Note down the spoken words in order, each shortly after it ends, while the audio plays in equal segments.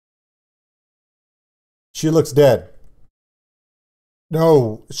She looks dead.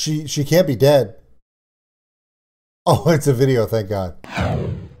 No, she can't be dead. Oh, it's a video, thank God.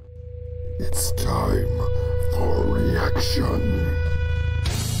 It's time for reaction.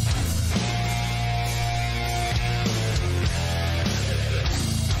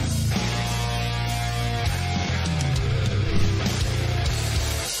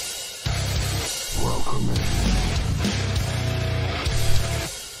 Welcome in.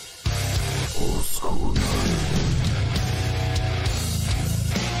 Old School Nerd.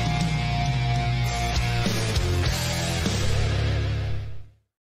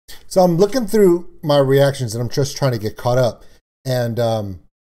 So I'm looking through my reactions and I'm just trying to get caught up. And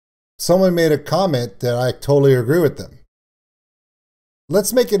someone made a comment that I totally agree with them.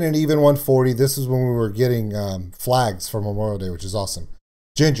 Let's make it an even 140. This is when we were getting flags for Memorial Day, which is awesome.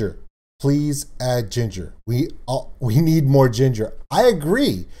 Jinjer, please add Jinjer. We need more Jinjer. I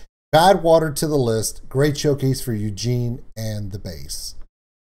agree. Bad Water to the list. Great showcase for Eugene and the bass.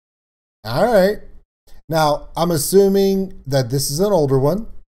 All right. Now, I'm assuming that this is an older one.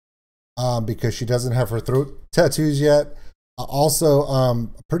 Because she doesn't have her throat tattoos yet. Also,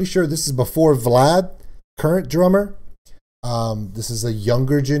 pretty sure this is before Vlad, current drummer. This is a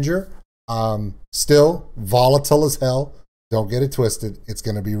younger Jinjer. Still volatile as hell. Don't get it twisted. It's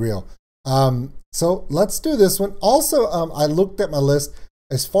going to be real. So let's do this one. Also, I looked at my list.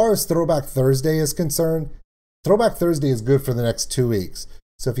 As far as Throwback Thursday is concerned, Throwback Thursday is good for the next 2 weeks.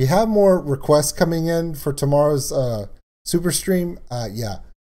 So if you have more requests coming in for tomorrow's super stream, yeah.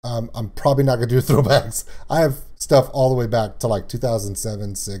 I'm probably not gonna do throwbacks. I have stuff all the way back to like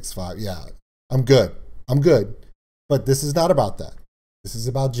 2007, 6, 5. Yeah, I'm good. I'm good. But this is not about that. This is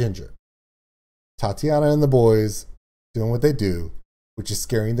about Jinjer. Tatiana and the boys doing what they do, which is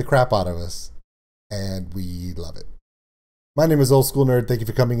scaring the crap out of us, and we love it. My name is Old School Nerd. Thank you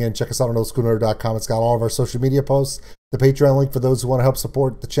for coming in. Check us out on OldSkuleNerd.com. It's got all of our social media posts, the Patreon link for those who want to help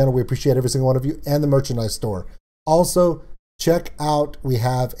support the channel. We appreciate every single one of you, and the merchandise store. Also, check out, we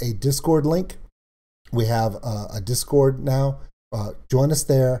have a Discord link. We have a Discord now. Join us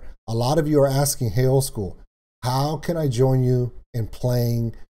there. A lot of you are asking, hey, Old School, how can I join you in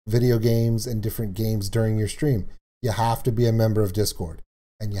playing video games and different games during your stream? You have to be a member of Discord,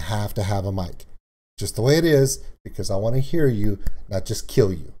 and you have to have a mic. Just the way it is, because I want to hear you, not just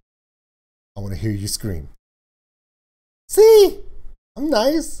kill you. I want to hear you scream. See? I'm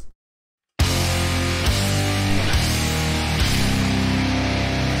nice.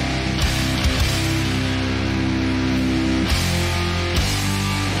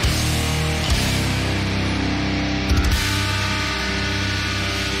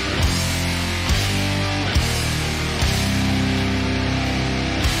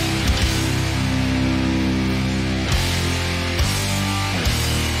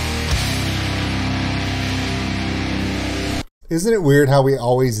 Isn't it weird how we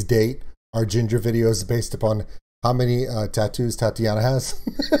always date our Jinjer videos based upon how many tattoos Tatiana has?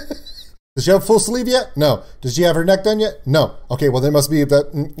 Does she have a full sleeve yet? No. Does she have her neck done yet? No. Okay, well, there must be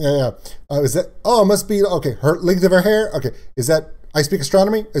that. Yeah. Is that? Oh, it must be. Okay, her length of her hair. Okay, is that I Speak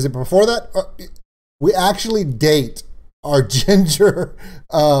Astronomy? Is it before that? We actually date our Jinjer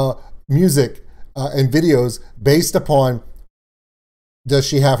music and videos based upon, does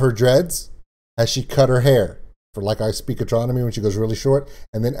she have her dreads? Has she cut her hair? For like I Speak Astronomy when she goes really short,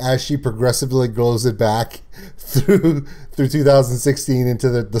 and then as she progressively grows it back through 2016 into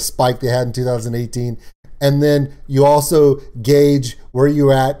the spike they had in 2018, and then you also gauge where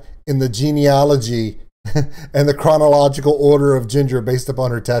you're at in the genealogy and the chronological order of Jinjer based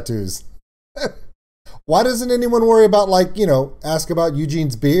upon her tattoos. Why doesn't anyone worry about, like, you know, ask about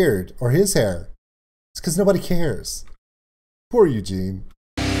Eugene's beard or his hair? It's because nobody cares. Poor Eugene.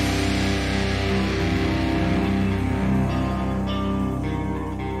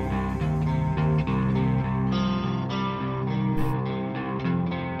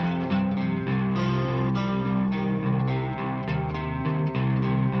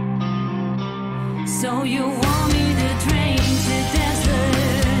 So you want me to drain the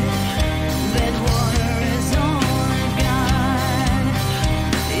desert, but water is all I've got.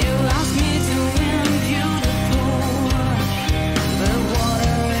 You ask me to swim the pool, but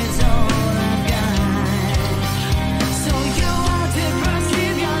water is all I've got. So you want to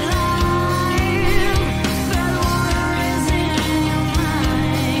pursue your life, but water is in your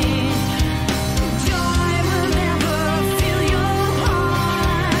mind. Joy will never fill your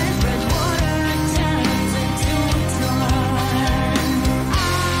heart, but water turns into torn.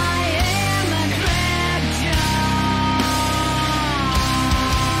 I am a treasure.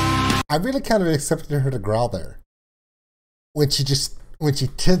 I really kind of expected her to growl there. When she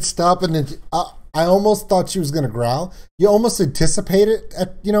tensed up and then, I almost thought she was going to growl. You almost anticipate it,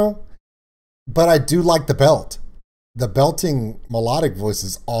 but I do like the belt. The belting melodic voice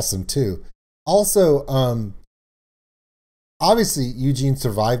is awesome too. Also, obviously Eugene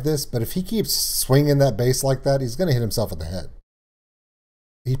survived this, but if he keeps swinging that bass like that, he's going to hit himself in the head.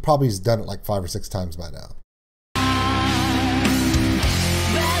 He probably has done it like 5 or 6 times by now.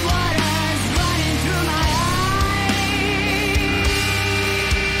 Bad waters running through my eyes.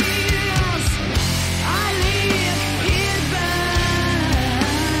 I live, it burns.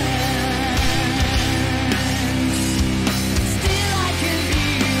 Still I can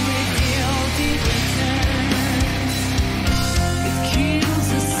hear it guilty returns. It kills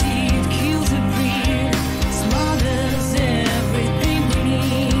the seed, kills the breed, smothers everything we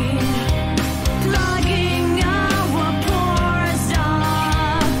need. Plugging our pores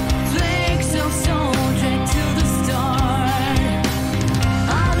up, flakes of soul dragged to the start.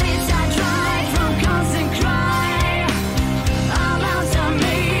 Our lips are dry from constant cry. Our mouths are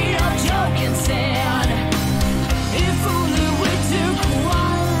made of joke and sand. If only we took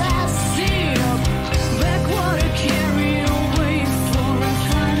one last sip, backwater carry away for a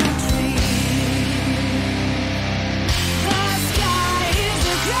final tree. The sky is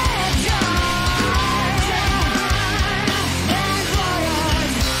a graveyard. Bad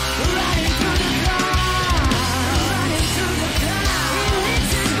waters running through the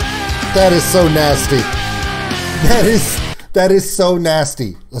clouds. That is so nasty. That is so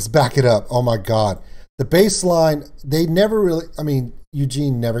nasty. Let's back it up. Oh my God. The bass line, they never really,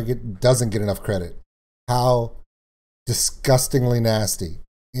 Eugene doesn't get enough credit. How disgustingly nasty,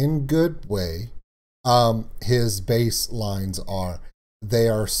 in good way, his bass lines are. They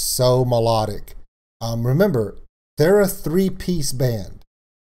are so melodic. Remember, they're a 3-piece band.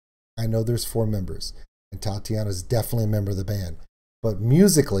 I know there's 4 members, and Tatiana's definitely a member of the band. But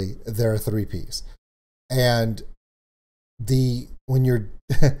musically, they're a 3-piece. And when your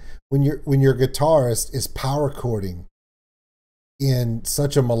guitarist is power chording in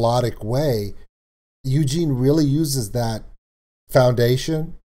such a melodic way, Eugene really uses that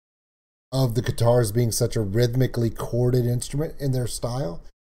foundation of the guitars being such a rhythmically chorded instrument in their style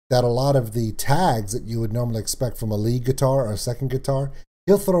that a lot of the tags that you would normally expect from a lead guitar or a second guitar,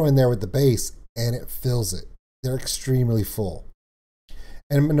 he'll throw in there with the bass and it fills it. They're extremely full.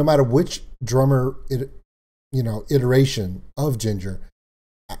 And no matter which drummer iteration of Jinjer,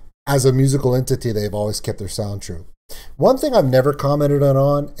 as a musical entity, they've always kept their sound true. One thing I've never commented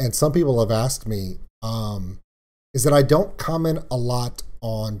on, and some people have asked me, is that I don't comment a lot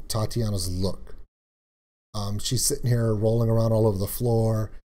on Tatiana's look. She's sitting here rolling around all over the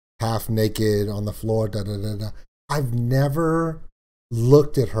floor, half naked on the floor, I've never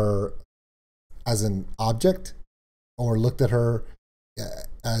looked at her as an object or looked at her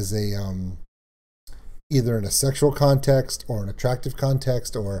as a either in a sexual context or an attractive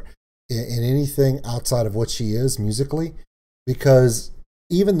context or in anything outside of what she is musically, because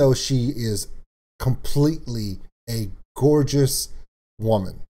even though she is completely a gorgeous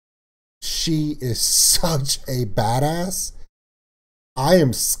woman, she is such a badass. I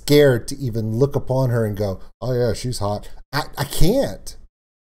am scared to even look upon her and go, oh yeah, she's hot. I can't,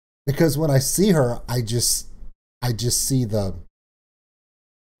 because when I see her, I just see that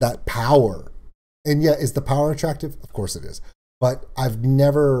power. And yeah, is the power attractive? Of course it is. But I've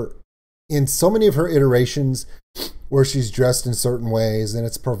never, in so many of her iterations where she's dressed in certain ways and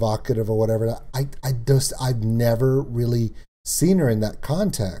it's provocative or whatever, I've never really seen her in that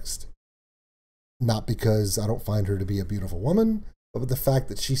context. Not because I don't find her to be a beautiful woman, but with the fact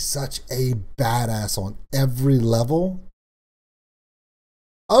that she's such a badass on every level.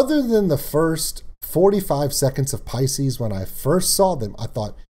 Other than the first 45 seconds of Pisces, when I first saw them, I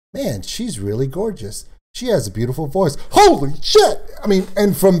thought, man, she's really gorgeous. She has a beautiful voice. Holy shit!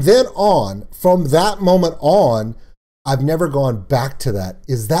 And from then on, from that moment on, I've never gone back to that.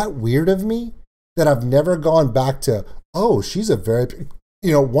 Is that weird of me? That I've never gone back to, oh, she's a very,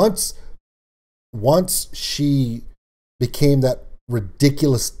 once she became that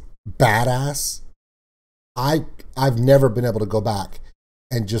ridiculous badass, I've never been able to go back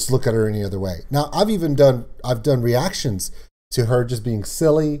and just look at her any other way. Now, I've done reactions to her just being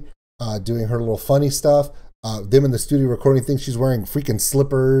silly, doing her little funny stuff, them in the studio recording things, she's wearing freaking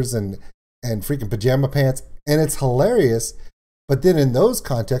slippers and freaking pajama pants, and it's hilarious. But then in those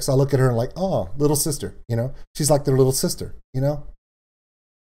contexts, I look at her and like, oh, little sister, she's like their little sister,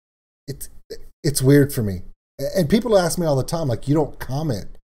 It's weird for me. And people ask me all the time, like, you don't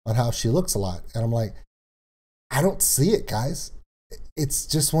comment on how she looks a lot. And I'm like, I don't see it, guys. It's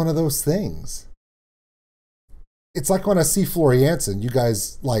just one of those things. It's like when I see Florianson, you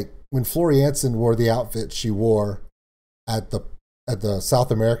guys like when Flori Anson wore the outfit she wore at the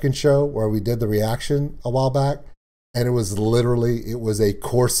South American show where we did the reaction a while back, and it was a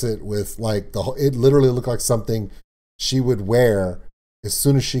corset with like it literally looked like something she would wear as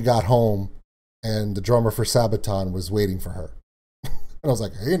soon as she got home and the drummer for Sabaton was waiting for her. And I was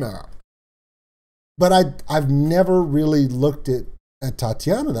like, hey now. But I've never really looked at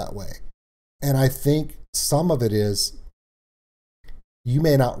Tatiana that way. And I think some of it is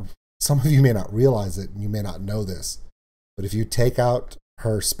some of you may not realize it and you may not know this, but if you take out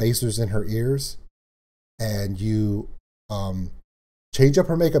her spacers in her ears and you change up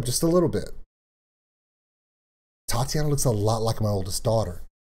her makeup just a little bit, Tatiana looks a lot like my oldest daughter.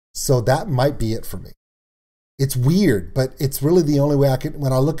 So that might be it for me. It's weird, but it's really the only way I can.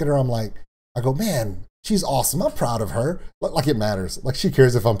 When I look at her, I go, man, she's awesome. I'm proud of her. Like it matters. Like she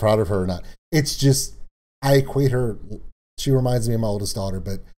cares if I'm proud of her or not. It's just, I equate her. She reminds me of my oldest daughter,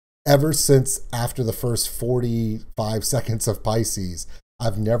 but ever since after the first 45 seconds of Pisces,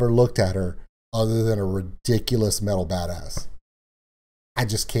 I've never looked at her other than a ridiculous metal badass. I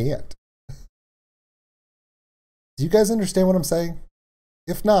just can't. Do you guys understand what I'm saying?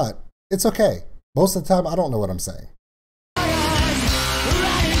 If not, it's okay. Most of the time, I don't know what I'm saying.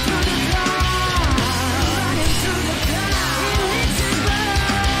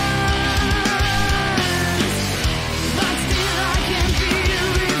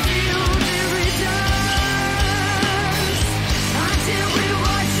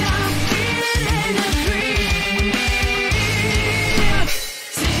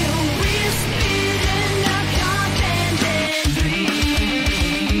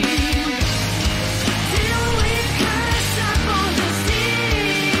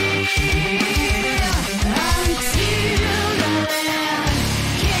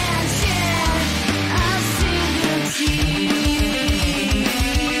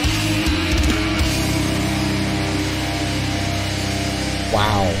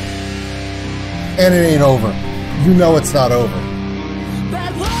 Wow. And it ain't over. You know it's not over.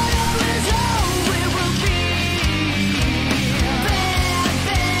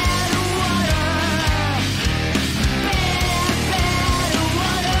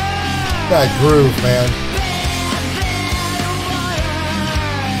 That groove, man.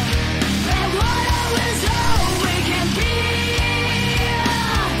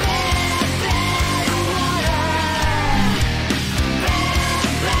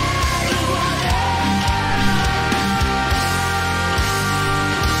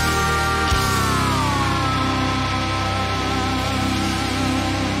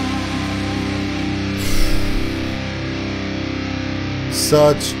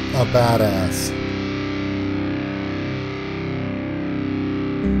 Such a badass.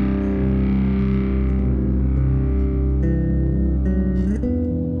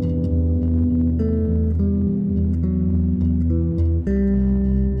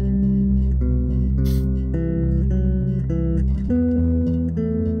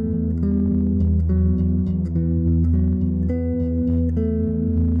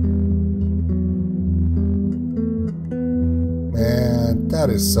 Man, that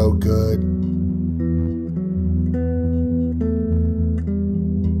is so good.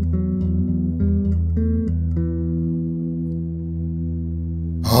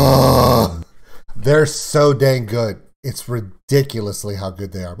 Oh, they're so dang good. It's ridiculously how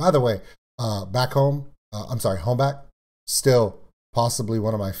good they are. By the way, back home, home back, still possibly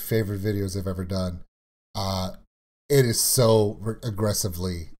one of my favorite videos I've ever done. It is so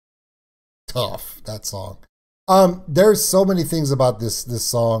aggressively tough, that song. There's so many things about this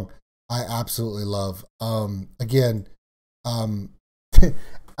song I absolutely love. Again,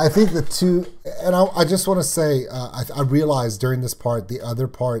 I think the two, and I just want to say, I realized during this part, the other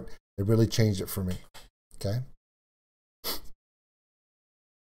part, it really changed it for me. Okay.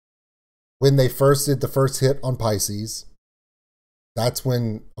 When they first did the first hit on Pisces, that's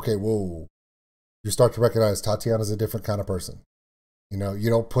when, okay, whoa, you start to recognize Tatiana's a different kind of person. You know, you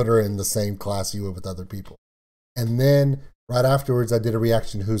don't put her in the same class you would with other people. And then right afterwards, I did a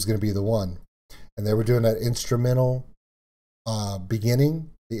reaction to Who's Gonna Be the One. And they were doing that instrumental beginning,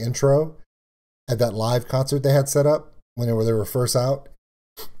 the intro, at that live concert they had set up when they were first out.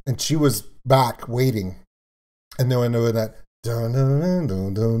 And she was back waiting. And then when they were that dun dun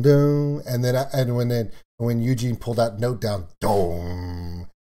dun dun dun, and then when Eugene pulled that note down, dum,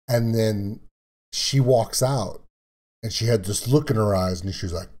 and then she walks out and she had this look in her eyes and she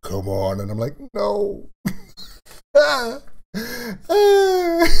was like, come on. And I'm like, no. I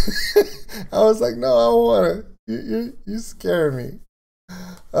was like, no, I don't want to. You scare me.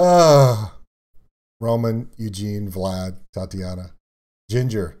 Roman, Eugene, Vlad, Tatiana,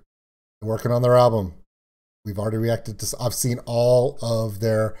 Jinjer. They're working on their album. We've already reacted to. I've seen all of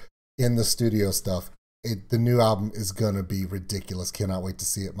their in the studio stuff. The new album is gonna be ridiculous. Cannot wait to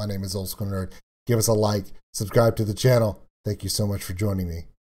see it. My name is OldSkuleNerd. Give us a like. Subscribe to the channel. Thank you so much for joining me.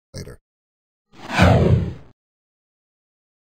 Later.